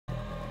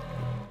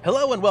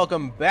Hello and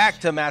welcome back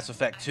to Mass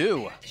Effect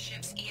 2. The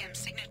ship's EM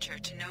signature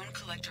to known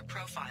collector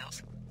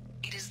profiles.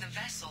 It is the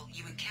vessel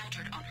you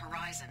encountered on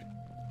Horizon.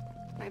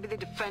 Maybe the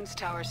defense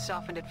towers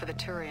softened it for the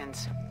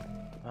Turians.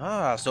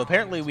 Ah, so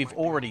apparently we've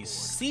already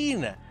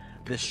seen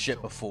this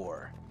ship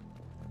before.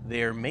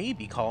 There may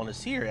be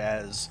colonists here,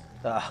 as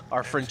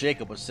our friend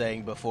Jacob was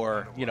saying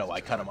before,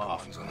 I cut him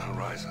off. On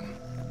Horizon.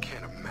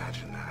 Can't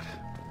imagine that.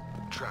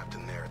 Trapped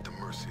in there at the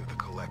mercy of the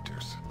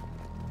collectors.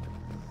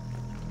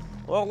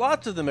 Well,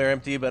 lots of them are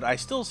empty, but I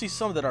still see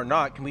some that are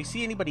not. Can we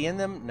see anybody in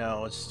them?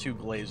 No, it's too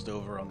glazed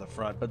over on the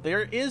front. But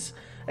there is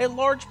a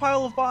large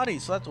pile of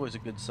bodies, so that's always a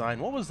good sign.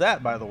 What was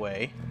that, by the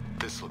way?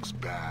 This looks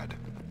bad.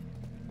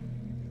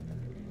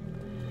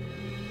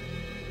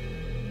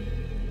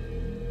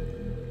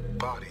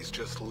 Bodies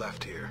just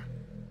left here.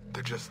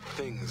 They're just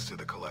things to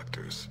the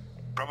collectors.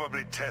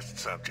 Probably test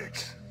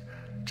subjects.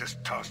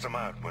 Just tossed them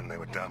out when they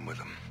were done with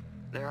them.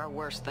 There are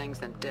worse things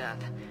than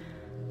death.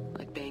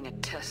 Like being a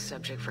test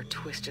subject for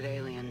twisted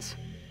aliens.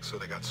 So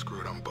they got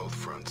screwed on both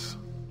fronts.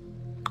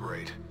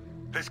 Great.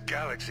 This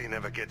galaxy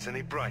never gets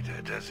any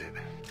brighter, does it?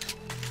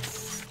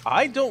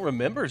 I don't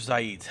remember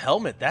Zaid's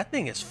helmet. That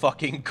thing is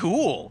fucking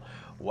cool.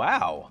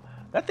 Wow.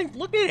 That thing,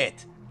 look at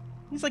it.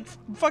 He's like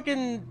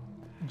fucking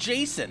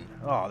Jason.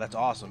 Oh, that's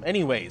awesome.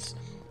 Anyways,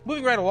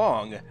 moving right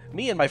along,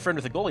 me and my friend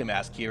with the goalie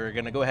mask here are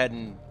going to go ahead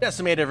and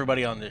decimate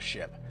everybody on this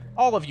ship.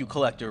 All of you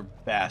collector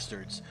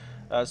bastards.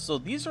 So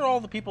these are all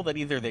the people that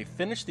either they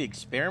finished the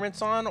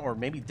experiments on or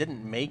maybe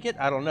didn't make it.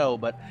 I don't know,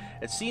 but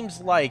it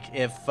seems like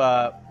if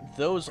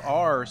those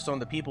are some of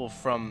the people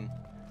from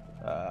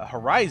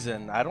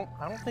Horizon, I don't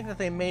think that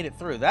they made it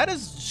through. That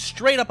is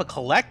straight up a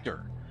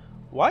collector.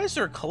 Why is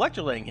there a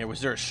collector laying here?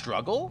 Was there a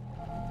struggle?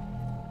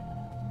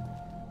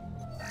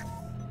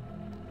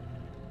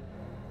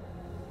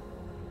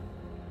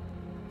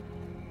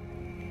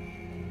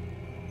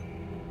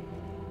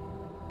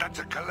 That's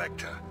a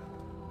collector.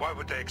 Why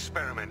would they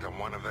experiment on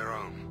one of their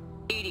own?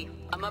 EDI,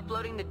 I'm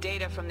uploading the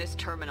data from this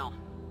terminal.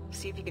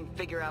 See if you can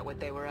figure out what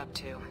they were up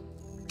to.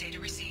 Data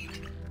received.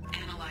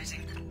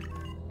 Analyzing.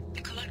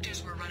 The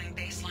collectors were running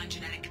baseline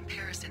genetic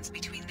comparisons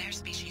between their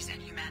species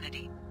and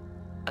humanity.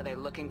 Are they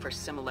looking for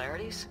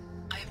similarities?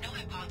 I have no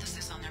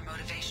hypothesis on their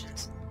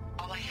motivations.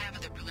 All I have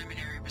are the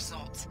preliminary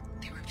results.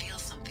 They reveal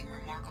something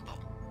remarkable.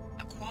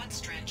 A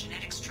quad-strand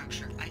genetic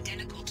structure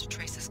identical to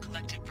traces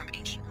collected from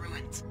ancient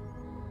ruins.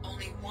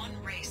 Only one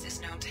race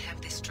is known to have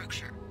this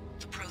structure,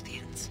 the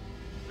Protheans.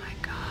 My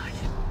God.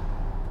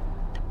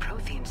 The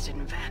Protheans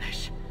didn't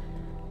vanish.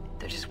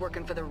 They're just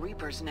working for the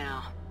Reapers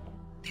now.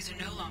 These are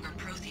no longer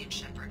Prothean,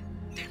 Shepard.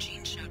 Their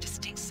genes show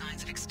distinct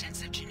signs of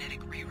extensive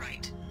genetic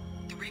rewrite.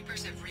 The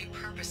Reapers have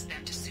repurposed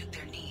them to suit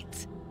their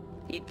needs.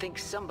 You'd think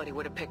somebody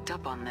would have picked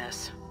up on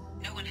this.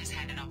 No one has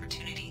had an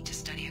opportunity to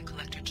study a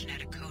collector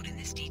genetic code in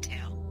this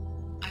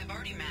detail. I have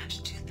already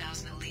matched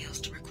 2,000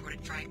 alleles to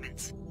recorded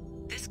fragments.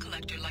 This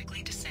collector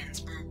likely descends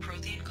from a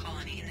Prothean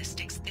colony in the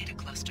Styx Theta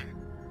cluster,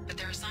 but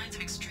there are signs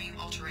of extreme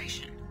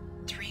alteration.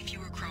 3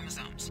 fewer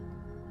chromosomes,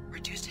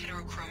 reduced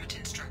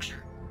heterochromatin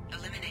structure,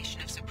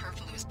 elimination of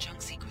superfluous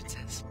junk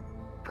sequences.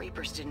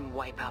 Reapers didn't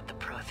wipe out the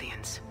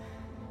Protheans.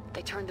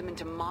 They turned them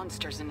into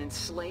monsters and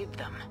enslaved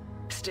them.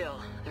 Still,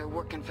 they're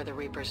working for the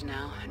Reapers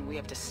now, and we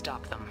have to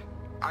stop them.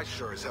 I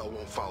sure as hell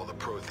won't follow the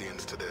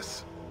Protheans to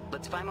this.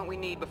 Let's find what we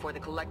need before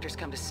the collectors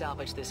come to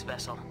salvage this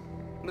vessel.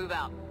 Move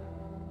out.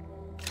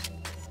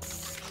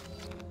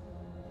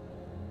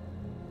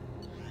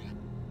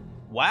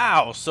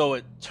 Wow, so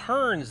it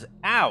turns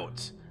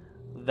out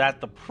that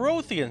the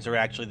Protheans are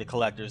actually the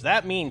collectors.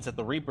 That means that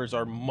the Reapers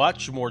are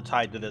much more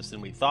tied to this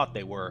than we thought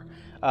they were.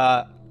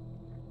 I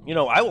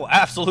will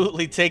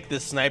absolutely take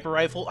this sniper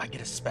rifle. I get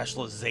a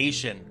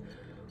specialization.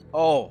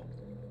 Oh,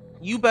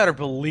 you better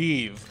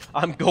believe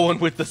I'm going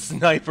with the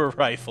sniper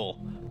rifle.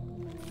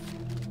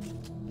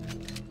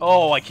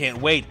 Oh, I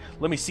can't wait.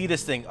 Let me see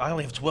this thing. I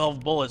only have 12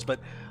 bullets, but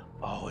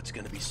oh, it's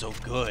going to be so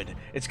good.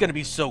 It's going to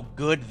be so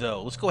good,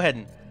 though. Let's go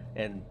ahead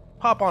and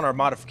pop on our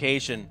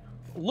modification.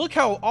 Look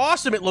how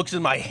awesome it looks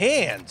in my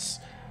hands.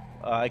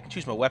 I can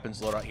choose my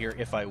weapons loadout here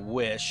if I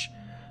wish.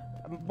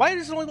 Why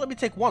does it only let me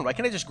take one? Why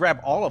can't I just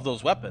grab all of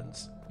those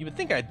weapons? You would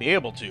think I'd be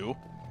able to.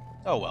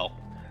 Oh well,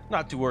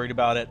 not too worried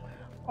about it.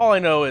 All I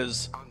know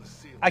is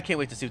I can't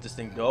wait to see what this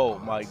thing go. Oh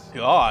my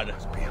God.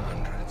 Must be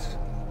hundreds.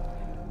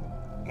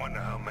 Wonder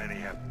how many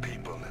have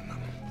people in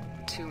them.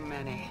 Too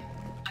many.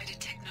 I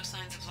detect no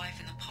signs of life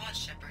in the pod,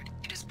 Shepard.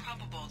 It is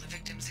probable the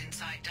victims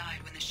inside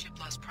died when the ship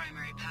lost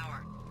primary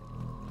power.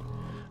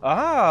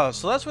 Ah,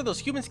 so that's where those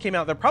humans came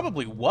out. There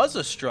probably was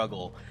a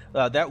struggle.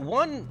 That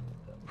one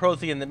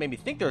Prothean that made me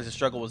think there was a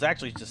struggle was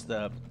actually just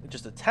a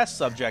test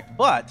subject,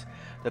 but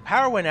the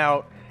power went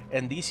out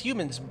and these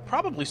humans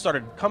probably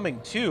started coming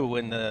to,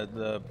 and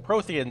the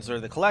Protheans or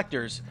the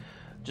collectors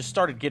just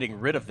started getting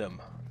rid of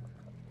them.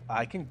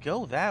 I can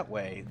go that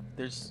way.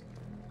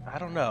 I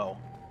don't know.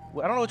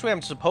 I don't know which way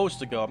I'm supposed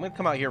to go. I'm going to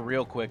come out here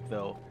real quick,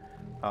 though.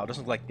 Oh, it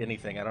doesn't look like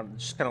anything.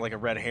 It's just kind of like a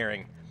red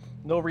herring.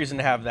 No reason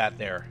to have that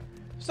there.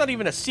 It's not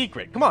even a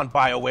secret. Come on,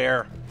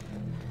 BioWare.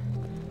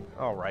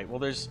 Alright, well,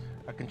 there's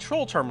a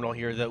control terminal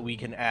here that we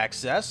can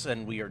access,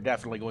 and we are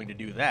definitely going to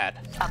do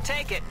that. I'll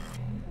take it.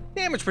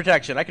 Damage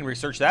protection. I can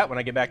research that when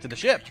I get back to the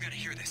ship. You gotta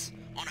hear this.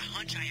 On a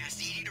hunch, I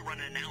asked EDI to run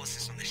an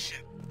analysis on this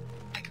ship.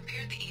 I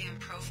compared the EM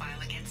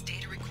profile against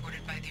data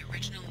recorded by the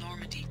original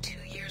Normandy 2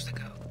 years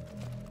ago.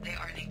 They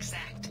are an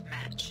exact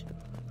match.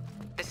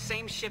 The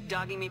same ship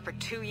dogging me for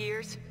 2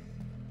 years?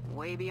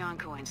 Way beyond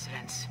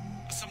coincidence.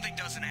 Something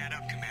doesn't add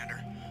up,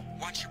 Commander.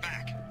 Watch your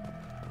back.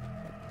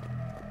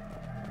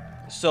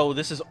 So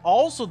this is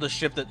also the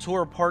ship that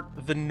tore apart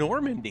the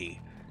Normandy.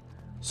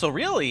 So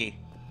really,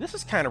 this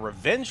is kind of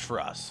revenge for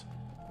us.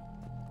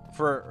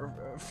 For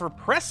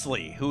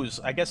Presley, who's,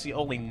 I guess, the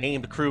only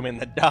named crewman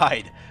that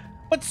died.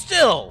 But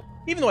still,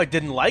 even though I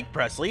didn't like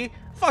Presley,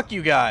 fuck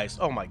you guys.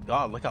 Oh my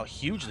god, look how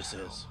huge this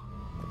is.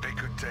 They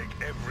could take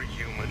every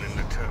human in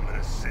the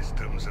Terminus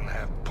systems and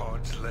have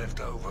pods left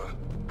over.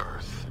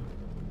 Earth.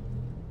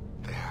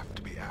 They have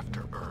to be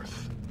after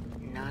Earth.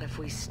 Not if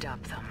we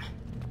stop them.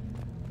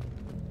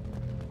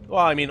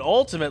 Well, I mean,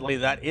 ultimately,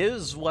 that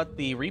is what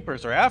the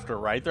Reapers are after,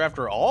 right? They're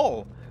after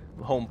all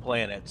home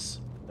planets,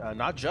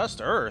 not just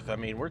Earth. I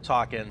mean, we're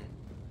talking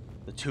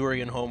the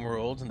Turian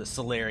homeworlds and the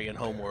Solarian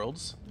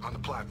homeworlds. On the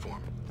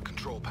platform,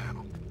 control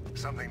panel.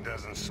 Something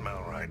doesn't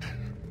smell right.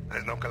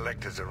 There's no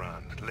collectors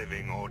around,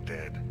 living or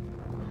dead.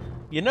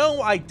 You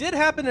know, I did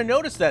happen to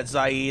notice that,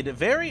 Zaid.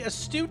 Very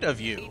astute of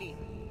you. EDI,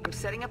 I'm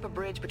setting up a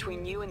bridge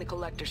between you and the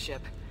collector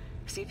ship.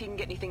 See if you can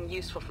get anything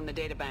useful from the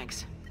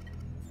databanks.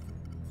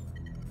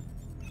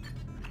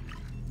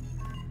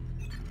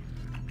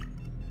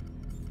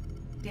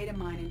 Data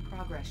mine in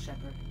progress,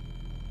 Shepard.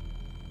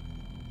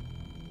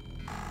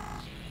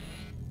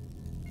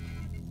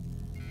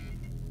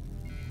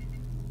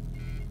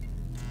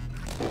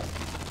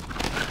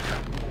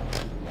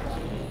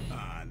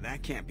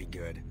 That can't be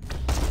good.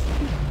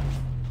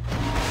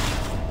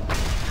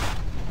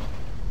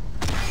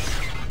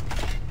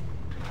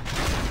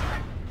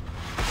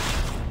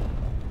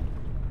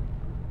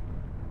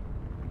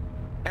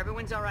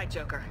 Everyone's all right,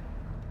 Joker.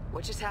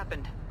 What just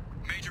happened?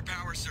 Major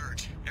power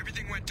surge.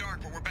 Everything went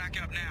dark, but we're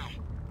back up now.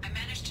 I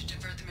managed to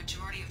divert the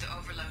majority of the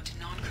overload to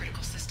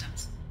non-critical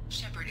systems.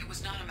 Shepard, it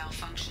was not a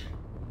malfunction.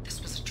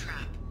 This was a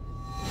trap.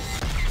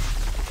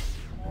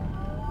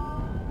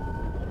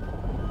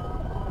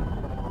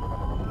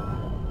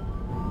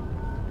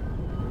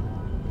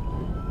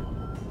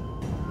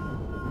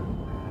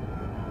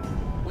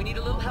 We need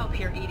a little help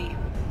here, EDI.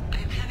 I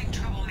am having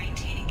trouble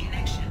maintaining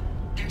connection.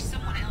 There's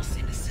someone else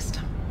in the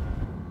system.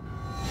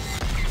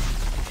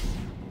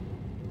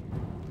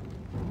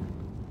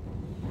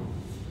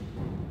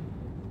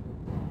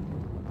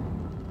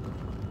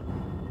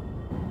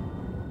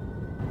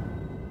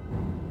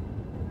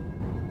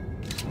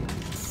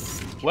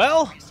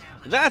 Well,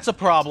 that's a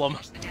problem.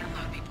 The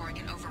download before I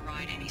can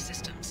override any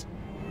systems.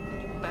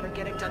 Better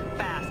get it done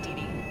fast,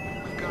 EDI.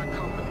 We've got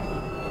company.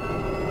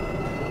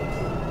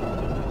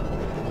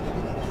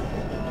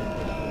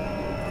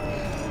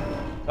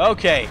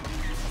 Okay.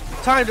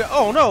 Time to...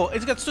 Oh, no.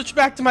 It's got switched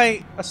back to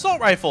my assault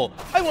rifle.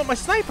 I want my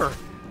sniper.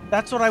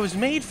 That's what I was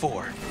made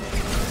for.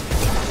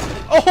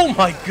 Oh,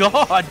 my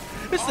God.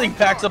 This thing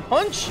packs a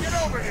punch. Get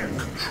over here!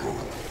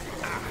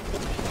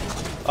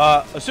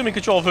 Assuming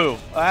control of who?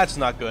 That's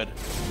not good.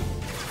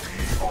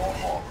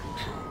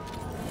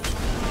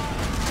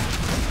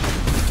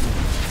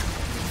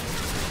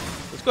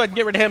 Let's go ahead and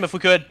get rid of him if we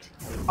could.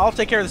 I'll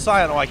take care of the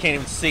Scion. Oh, I can't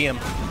even see him.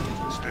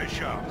 Stay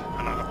sharp.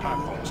 Another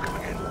platform's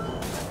coming in.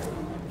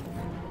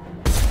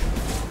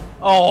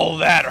 Oh,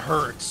 that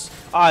hurts.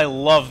 I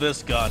love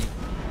this gun.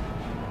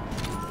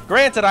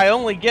 Granted, I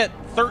only get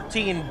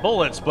 13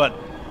 bullets, but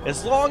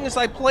as long as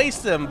I place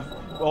them...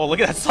 Oh,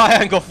 look at that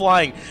Scion go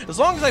flying. As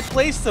long as I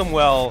place them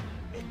well,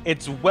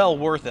 it's well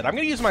worth it. I'm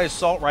going to use my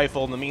assault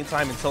rifle in the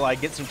meantime until I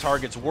get some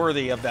targets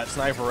worthy of that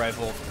sniper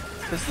rifle.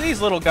 Because these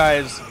little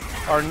guys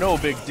are no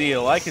big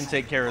deal. I can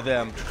take care of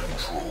them.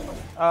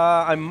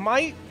 I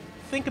might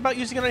think about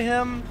using it on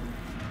him.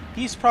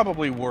 He's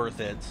probably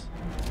worth it.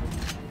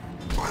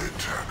 My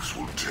attacks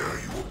will tear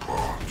you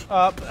apart.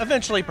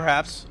 Eventually,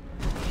 perhaps.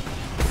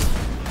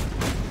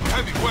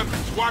 Heavy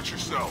weapons, watch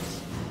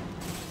yourselves.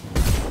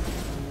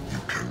 You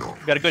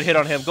cannot. Got a good hit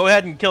on him. Go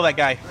ahead and kill that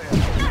guy.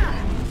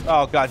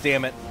 Oh, god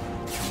damn it.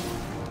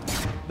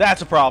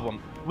 That's a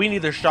problem. We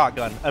need their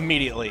shotgun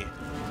immediately. You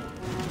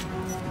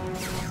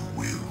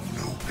will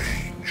know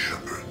pain,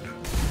 Shepard.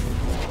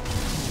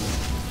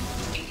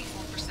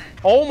 84%.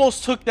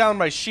 Almost took down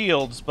my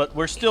shields, but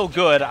we're still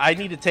good. I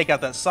need to take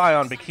out that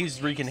Scion because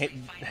he's wreaking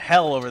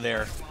hell over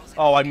there.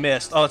 Oh, I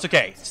missed. Oh, it's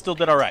okay. Still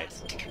did alright.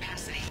 To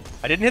capacity.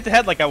 I didn't hit the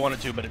head like I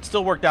wanted to, but it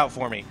still worked out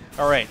for me.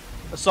 Alright.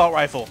 Assault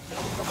rifle.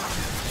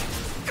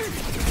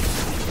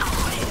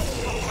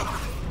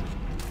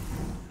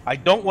 I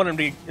don't want him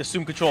to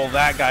assume control of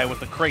that guy with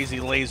the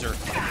crazy laser.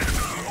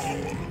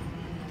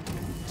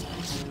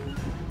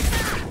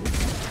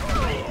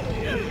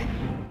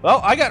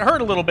 Well, I got hurt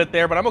a little bit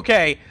there, but I'm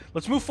okay.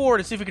 Let's move forward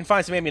and see if we can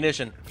find some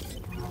ammunition.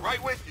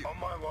 Right with you. On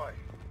my way.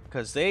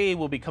 Because they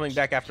will be coming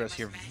back after us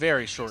here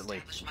very shortly.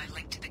 Establish my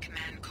link to the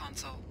command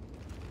console.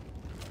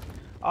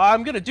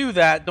 I'm gonna do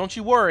that. Don't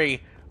you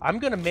worry. I'm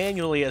gonna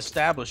manually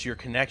establish your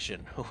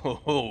connection.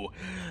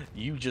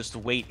 You just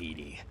wait,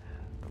 Edie.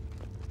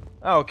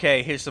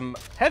 Okay, here's some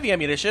heavy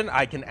ammunition.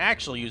 I can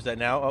actually use that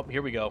now. Oh,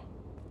 here we go.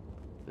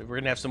 We're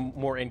gonna have some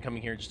more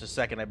incoming here in just a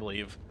second, I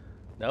believe.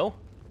 No?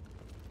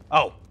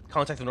 Oh,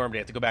 contact the Normandy.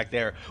 I have to go back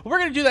there. Well, we're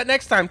gonna do that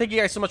next time. Thank you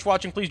guys so much for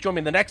watching. Please join me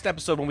in the next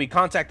episode when we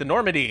contact the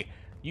Normandy.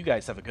 You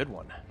guys have a good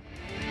one.